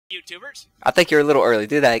YouTubers. I think you're a little early.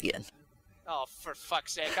 Do that again. Oh, for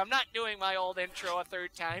fuck's sake. I'm not doing my old intro a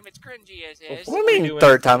third time. It's cringy as is. What do you mean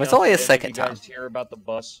third time? It's only a second time. Did you guys hear about the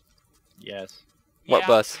bus? Yes. What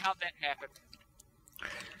bus? How'd that happen?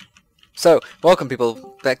 So, welcome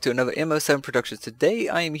people back to another MO7 production. Today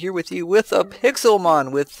I am here with you with a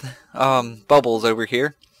Pixalmon with Bubbles over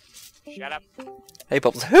here. Shut up. Hey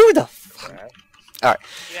Bubbles, who the f... Alright.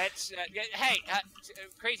 That's, hey,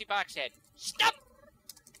 Crazy Boxhead. Stop!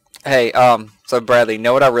 Hey, so Bradley,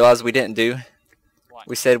 know what I realized we didn't do? What?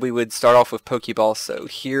 We said we would start off with Pokeballs, so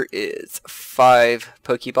here is 5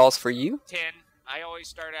 Pokeballs for you. 10. I always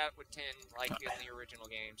start out with 10, like in the original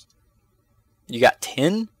games. You got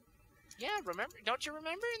 10? Yeah, remember? Don't you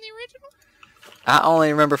remember in the original? I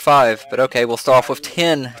only remember 5, but okay, we'll start off with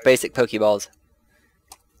 10 basic Pokeballs.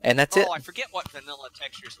 And that's it. Oh, I forget what vanilla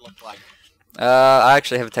textures look like. I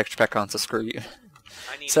actually have a texture pack on, so screw you.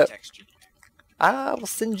 I need a texture pack. I will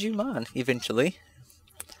send you mine eventually.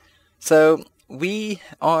 So, we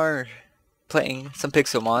are playing some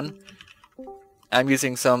Pixelmon. I'm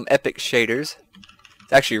using some epic shaders.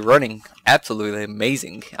 It's actually running absolutely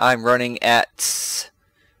amazing. I'm running at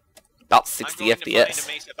about 60 FPS. I'm going to find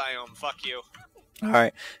a mesa biome. Fuck you.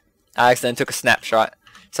 Alright. I accidentally took a snapshot.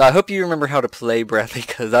 So I hope you remember how to play, Bradley,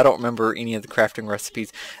 because I don't remember any of the crafting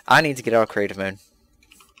recipes. I need to get out of creative mode.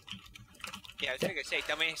 Yeah, I was going to say,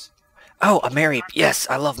 dumbass. Oh, a Mareep. Yes,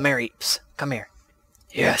 I love Mareeps. Come here.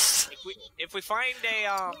 Yes. If we find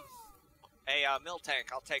a mill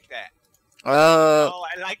tank, I'll take that. Oh,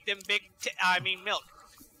 I like them big. Milk.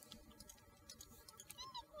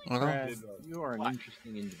 Brad, you are an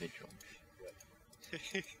interesting individual.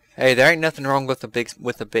 Hey, there ain't nothing wrong with a big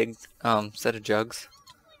set of jugs.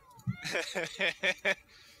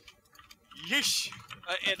 Yeesh.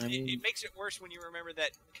 It makes it worse when you remember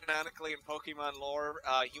that canonically in Pokemon lore,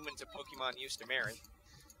 humans and Pokemon used to marry.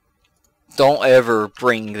 Don't ever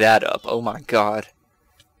bring that up. Oh my god.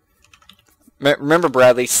 Remember,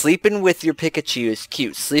 Bradley, sleeping with your Pikachu is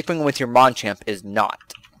cute. Sleeping with your Monchamp is not.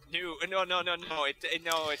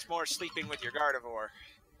 No, it's more sleeping with your Gardevoir.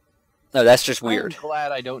 No, that's just weird. I'm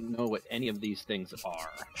glad I don't know what any of these things are.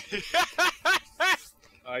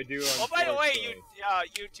 I do. Oh, by the way,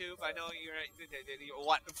 YouTube, I know you're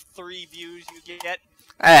what 3 views you get.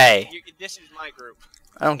 Hey, this is my group.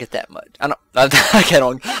 I don't get that much. I don't. I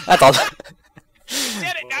can't. That's all.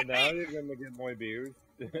 Said it, not now me. you're gonna get more views.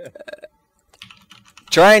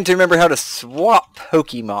 Trying to remember how to swap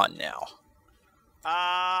Pokemon now.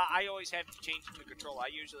 I always have to change the control. I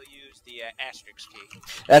usually use the asterisk key.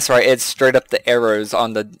 That's right. It's straight up the arrows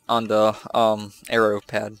on the arrow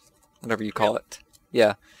pad, whatever you call it.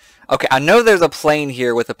 Yeah. Okay. I know there's a plane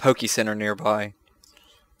here with a Poke Center nearby.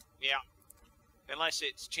 Yeah. Unless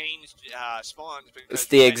it's changed spawns because It's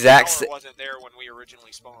the exact. Wasn't there when we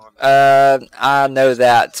originally spawned. I know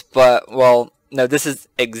that, but well, no. This is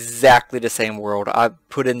exactly the same world. I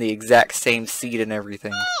put in the exact same seed and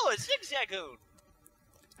everything. Oh, a Zigzagoon.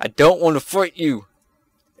 I don't want to fight you.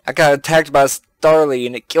 I got attacked by a Starly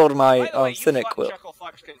and it killed my Cyniquil.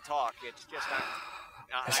 Chucklefucks can talk. It's just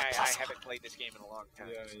I haven't played this game in a long time.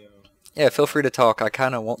 Yeah, feel free to talk. I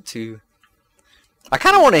kind of want to. I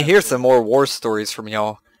kind of want to hear some more war stories from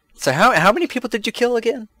y'all. So how many people did you kill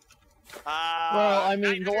again? Well, I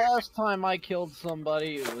mean, the last time I killed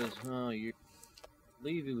somebody, it was I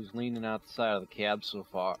believe he was leaning out the side of the cab so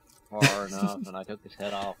far enough, and I took his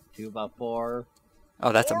head off 2x4.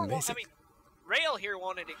 Oh, that's Well, amazing. I mean, Rail here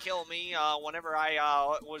wanted to kill me whenever I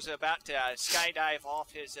was about to skydive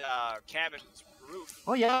off his cabin's roof.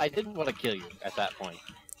 Oh yeah, I didn't want to kill you at that point.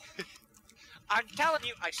 I'm telling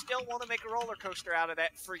you, I still want to make a roller coaster out of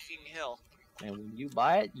that freaking hill. And when you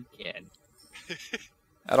buy it, you can.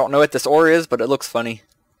 I don't know what this ore is, but it looks funny.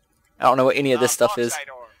 I don't know what any of this stuff is. Bauxite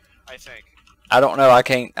ore, I think. I don't know. I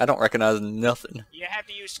don't recognize nothing. You have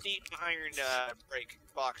to use steam iron break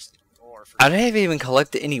box ore. I haven't even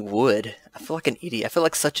collected any wood. I feel like an idiot. I feel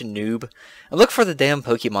like such a noob. I'm looking for the damn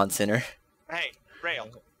Pokemon Center. Hey, Rail.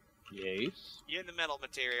 Yes? You're in the metal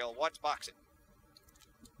material. What's bauxite?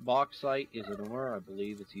 Bauxite is an ore. I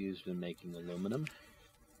believe it's used in making aluminum.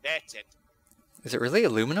 That's it. Is it really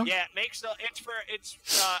aluminum? Yeah, it makes it's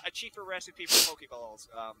a cheaper recipe for Pokeballs.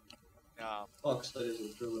 Bauxite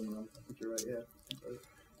is aluminum. I think you're right. Yeah.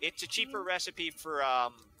 It's a cheaper recipe for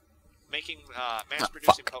making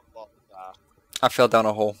mass-producing Pokeballs. I fell down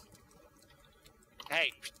a hole.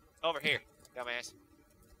 Hey, over here, dumbass.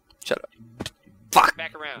 Shut up. Fuck.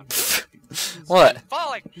 Back around. What?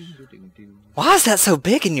 Falling. Why is that so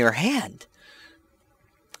big in your hand?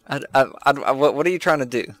 What are you trying to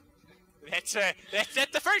do? That's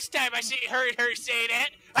the first time I heard her say that.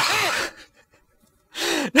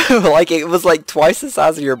 No, like it was like twice the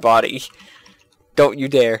size of your body. Don't you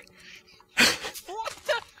dare. What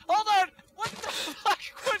the? Hold on! What the fuck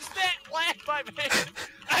was that laugh I made?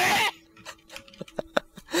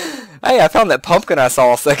 Hey, I found that pumpkin I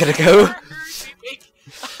saw a second ago.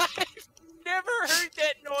 I've never heard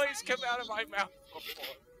that noise come out of my mouth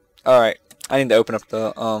before. Alright, I need to open up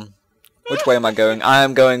the, which way am I going? I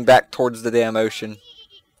am going back towards the damn ocean.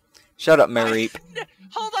 Shut up, Mareep.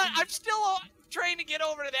 Hold on, I'm still trying to get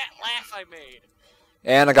over to that laugh I made.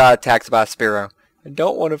 And I got attacked by a sparrow. I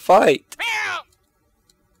don't want to fight. Meow!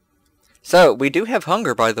 So, we do have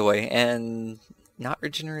hunger, by the way, and not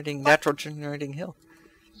regenerating, natural generating health.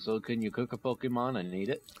 So can you cook a Pokemon and eat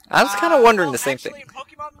it? I was kind of wondering the same actually, thing. In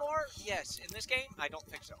Pokemon lore, yes. In this game, I don't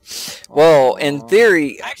think so. Well, in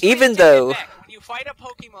theory, Actually, even take though... it back. When you fight a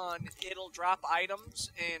Pokemon, it'll drop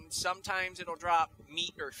items, and sometimes it'll drop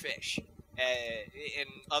meat or fish. In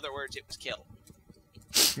other words, it was killed.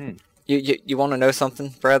 You want to know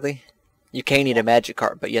something, Bradley? You can't eat a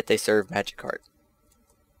Magikarp, but yet they serve Magikarp.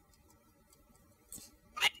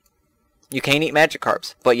 What? You can't eat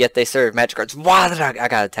Magikarps, but yet they serve Magikarps. Why did I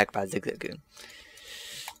got attacked by a Zigzagoon?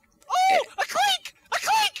 Oh! A Clink! A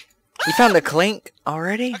Clink! You found a Clink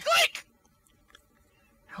already? A Clink!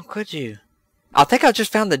 How could you? I think I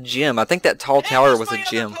just found the gym. I think that tall tower was a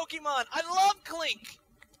gym. Pokemon. I love Clink.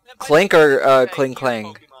 Clink or Kling Clang?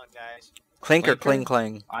 Pokemon, guys. Clink or Kling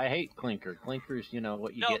Clang? I hate Clinker. Clinker's, you know,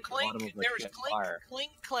 what you get at the Clink. bottom of the There's ship Clink, fire.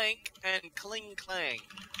 Clink, Clank, and Kling Clang.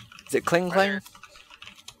 Is it Kling Clang? Right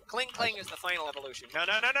Kling Clang is the final evolution. No,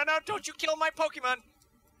 no, no, no, no! Don't you kill my Pokemon!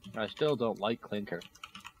 I still don't like Clinker.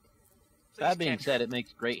 Please That being capture said, it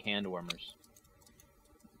makes great hand warmers.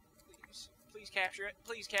 Please capture it.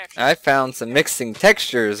 Please capture it. I found some mixing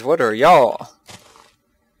textures. What are y'all?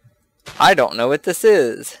 I don't know what this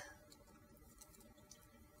is.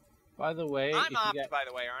 By the way, I'm Opt, by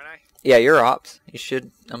the way, aren't I? Yeah, you're Ops. You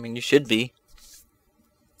should, I mean, you should be.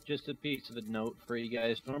 just a piece of a note for you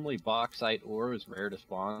guys. Normally, bauxite ore is rare to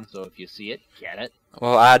spawn, so if you see it, get it.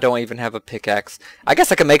 Well, I don't even have a pickaxe. I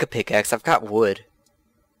guess I can make a pickaxe. I've got wood.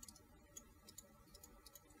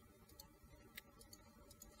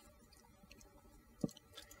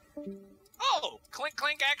 Oh! Clink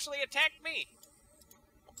Clink actually attacked me!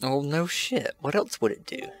 Oh, no shit. What else would it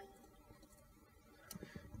do?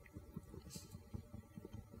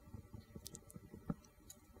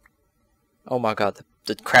 Oh my god,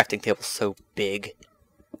 the crafting table's so big.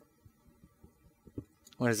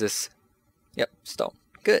 What is this? Yep, stone.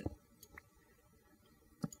 Good.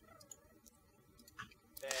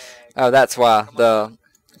 Oh, that's why the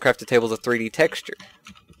crafting table's a 3D texture.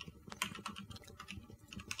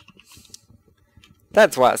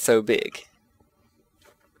 That's why it's so big.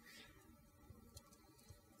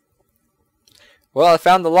 Well, I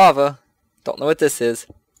found the lava. Don't know what this is.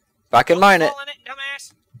 But I can mine it.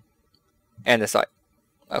 Dumbass. Andesite.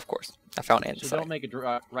 Of course. I found andesite. So don't make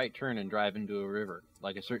a right turn and drive into a river,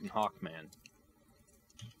 like a certain Hawkman.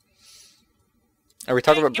 Are we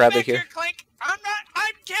talking about Bradley here? Clink. I'm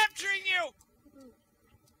capturing you!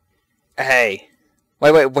 Hey.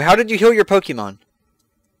 Wait, how did you heal your Pokemon?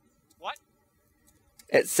 What?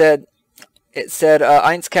 It said,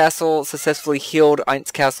 Eins Castle successfully healed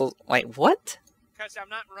Eins Castle. Wait, what? Because I'm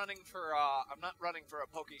not running for a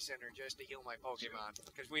Poke Center just to heal my Pokemon,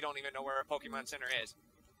 because we don't even know where a Pokemon Center is.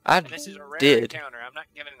 And this is a rare encounter. I'm not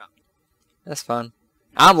giving up. That's fun.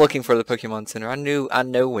 I'm looking for the Pokemon Center. I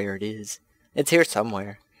know where it is. It's here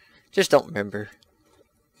somewhere. Just don't remember.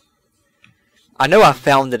 I know I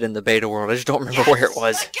found it in the beta world. I just don't remember where it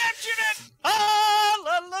was. I captured it!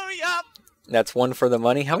 Hallelujah! That's one for the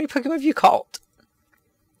money. How many Pokemon have you caught?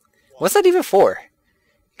 What's that even for?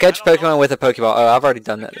 Catch Pokemon with a Pokeball. Oh, I've already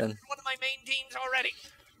done that then. One of my main teams already.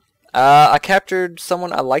 I captured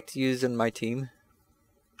someone I like to use in my team.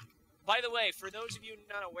 By the way, for those of you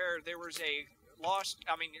not aware, there was a lost...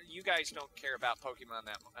 I mean, you guys don't care about Pokemon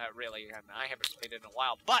that really, and I haven't played it in a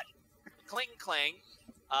while, but Kling Clang,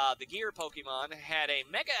 the gear Pokemon, had a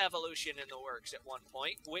Mega Evolution in the works at one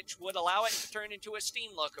point, which would allow it to turn into a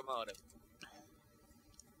steam locomotive.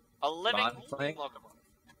 A living steam locomotive.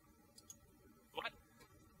 What?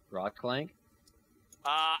 Rock Clank?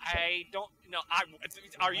 I don't know.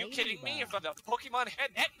 Are you kidding me? If the Pokemon had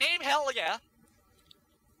that name, hell yeah!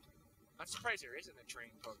 I'm surprised there isn't a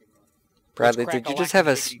trained Pokemon. Bradley, did you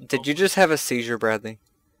just have a seizure, Bradley?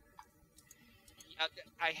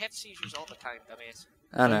 I have seizures all the time, dumbass.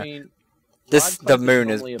 I know. I mean, the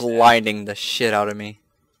moon is blinding the shit out of me.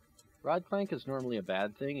 Rod Clank is normally a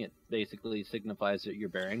bad thing. It basically signifies that your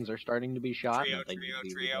bearings are starting to be shot. Trio, and they trio, need to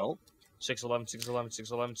be trio. rebuilt. 611, 611,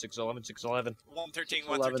 611, 611, 611. 113,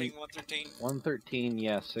 113, 113. 113,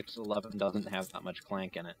 yes, 611 doesn't have that much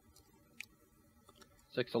clank in it.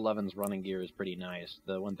 611's running gear is pretty nice.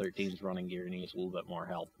 The 113's running gear needs a little bit more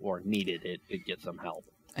help, or needed it to get some help.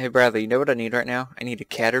 Hey Bradley, you know what I need right now? I need a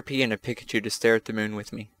Caterpie and a Pikachu to stare at the moon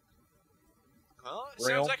with me. Well, it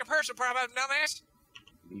sounds like a person problem, dumbass.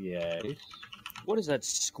 Yes. What is that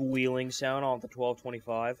squealing sound on the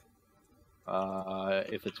 1225?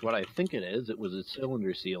 If it's what I think it is, it was its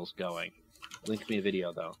cylinder seals going. Link me a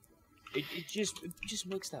video, though. It just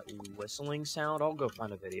makes that whistling sound. I'll go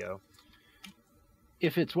find a video.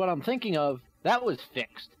 If it's what I'm thinking of, that was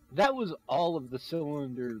fixed. That was all of the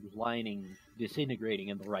cylinder lining disintegrating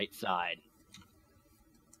in the right side.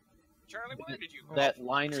 Charlie, where did you go? That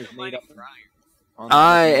liner's made up.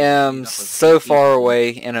 I am so far away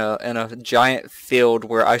in a giant field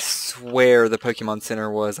where I swear the Pokemon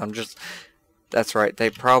Center was. That's right. They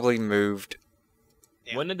probably moved.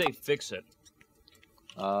 Yeah. When did they fix it?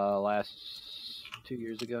 Last 2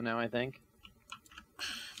 years ago now, I think.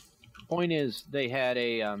 Point is, they had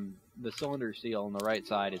the cylinder seal on the right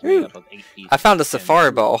side is made up of 8 pieces. I found a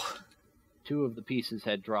Safari Ball. 2 of the pieces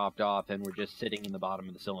had dropped off and were just sitting in the bottom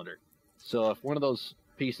of the cylinder. So if one of those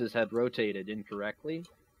pieces had rotated incorrectly,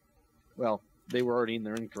 well, they were already in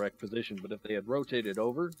their incorrect position, but if they had rotated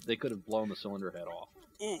over, they could have blown the cylinder head off.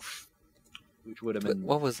 Oof. Which would have been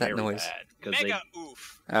What was that very noise? bad, Mega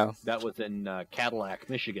oof. Oh. that was in Cadillac,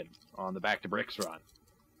 Michigan, on the Back to Bricks run.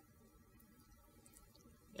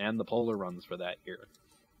 And the Polar runs for that year.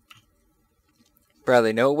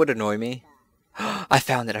 Bradley, know what would annoy me? I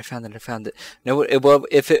found it. No, it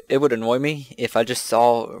would annoy me if I just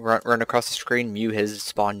saw run across the screen Mew has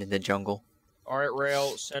spawned in the jungle. Alright,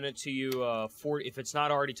 Rail, send it to you, if it's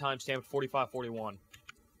not already timestamped, 4541.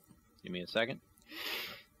 Give me a second.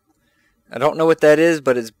 I don't know what that is,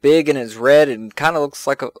 but it's big and it's red and kind of looks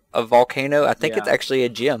like a volcano. I think it's actually a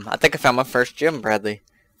gym. I think I found my first gym, Bradley.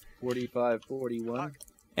 4541.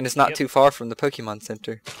 And it's not too far from the Pokemon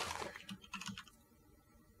Center.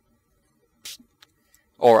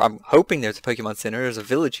 Or I'm hoping there's a Pokemon Center. There's a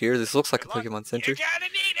village here. This looks like a Pokemon Center. You gotta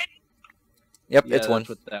need it. Yep, Yeah, it's one. That's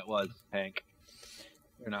what that was, Hank.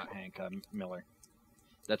 Or not Hank, Miller.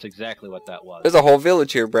 That's exactly what that was. There's a whole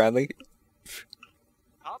village here, Bradley.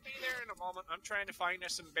 I'll be there in a moment. I'm trying to find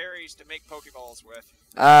us some berries to make Pokeballs with.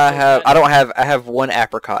 I have one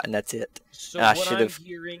apricot and that's it. So I what I'm should've-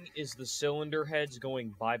 hearing is the cylinder heads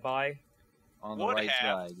going bye-bye. On the Would right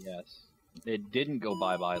have. side, yes. It didn't go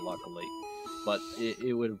bye-bye, luckily. But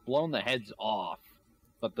it would have blown the heads off.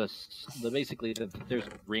 But basically, there's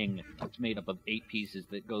a ring that's made up of 8 pieces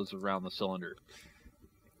that goes around the cylinder.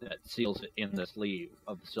 That seals it in the sleeve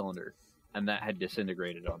of the cylinder. And that had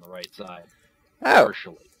disintegrated on the right side. Oh,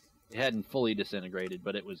 Partially. It hadn't fully disintegrated,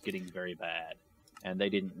 but it was getting very bad. And they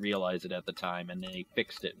didn't realize it at the time, and they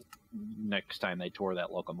fixed it next time they tore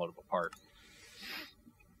that locomotive apart.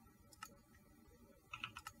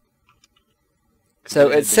 so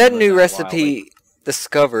They it had said been new doing that recipe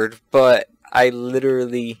discovered, but I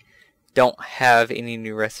literally don't have any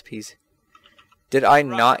new recipes. Did I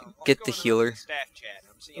not Let's get go the into healer? Staff chat.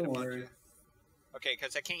 I'm seeing a Don't bunch worry. of... Okay,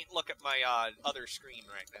 because I can't look at my other screen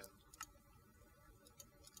right now.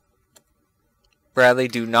 Bradley,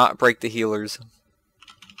 do not break the healers.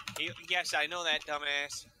 Yes, I know that,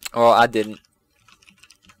 dumbass. Well, I didn't.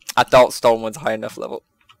 I thought Stone was high enough level.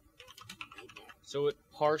 So it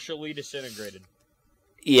partially disintegrated.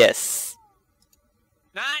 Yes.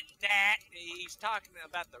 Not that. He's talking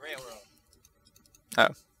about the railroad.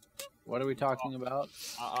 What are we talking about?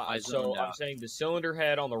 I So zoned I'm out. saying the cylinder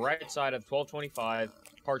head on the right side of 1225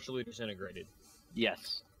 partially disintegrated.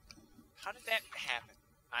 Yes. How did that happen?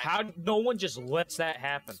 How no one just lets that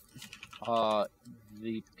happen?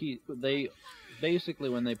 They basically,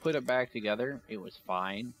 when they put it back together, it was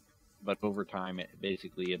fine. But over time,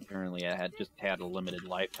 apparently it had a limited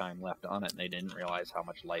lifetime left on it, and they didn't realize how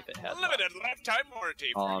much life it had left. Limited lifetime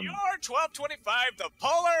warranty for your 1225, the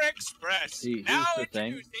Polar Express. See, Now here's the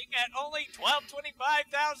thing. introducing at only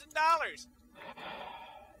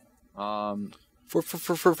 $1225,000.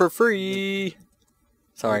 For free.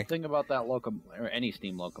 Sorry. The thing about that or any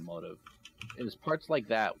steam locomotive is parts like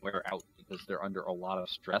that wear out because they're under a lot of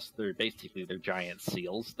stress. They're giant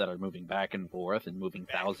seals that are moving back and forth and moving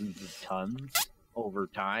thousands of tons over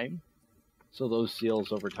time. So those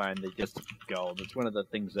seals over time, they just go. That's one of the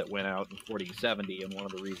things that went out in 4070 and one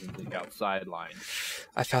of the reasons it got sidelined.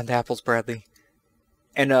 I found apples, Bradley.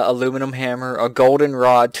 And an aluminum hammer, a golden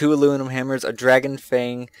rod, 2 aluminum hammers, a dragon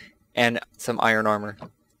fang, and some iron armor.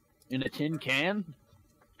 In a tin can?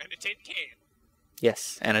 And a tin can.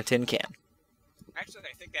 Yes, and a tin can. Actually,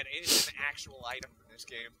 I think that is an actual item in this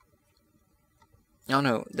game. I don't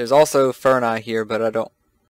know. There's also Ferni here, but I don't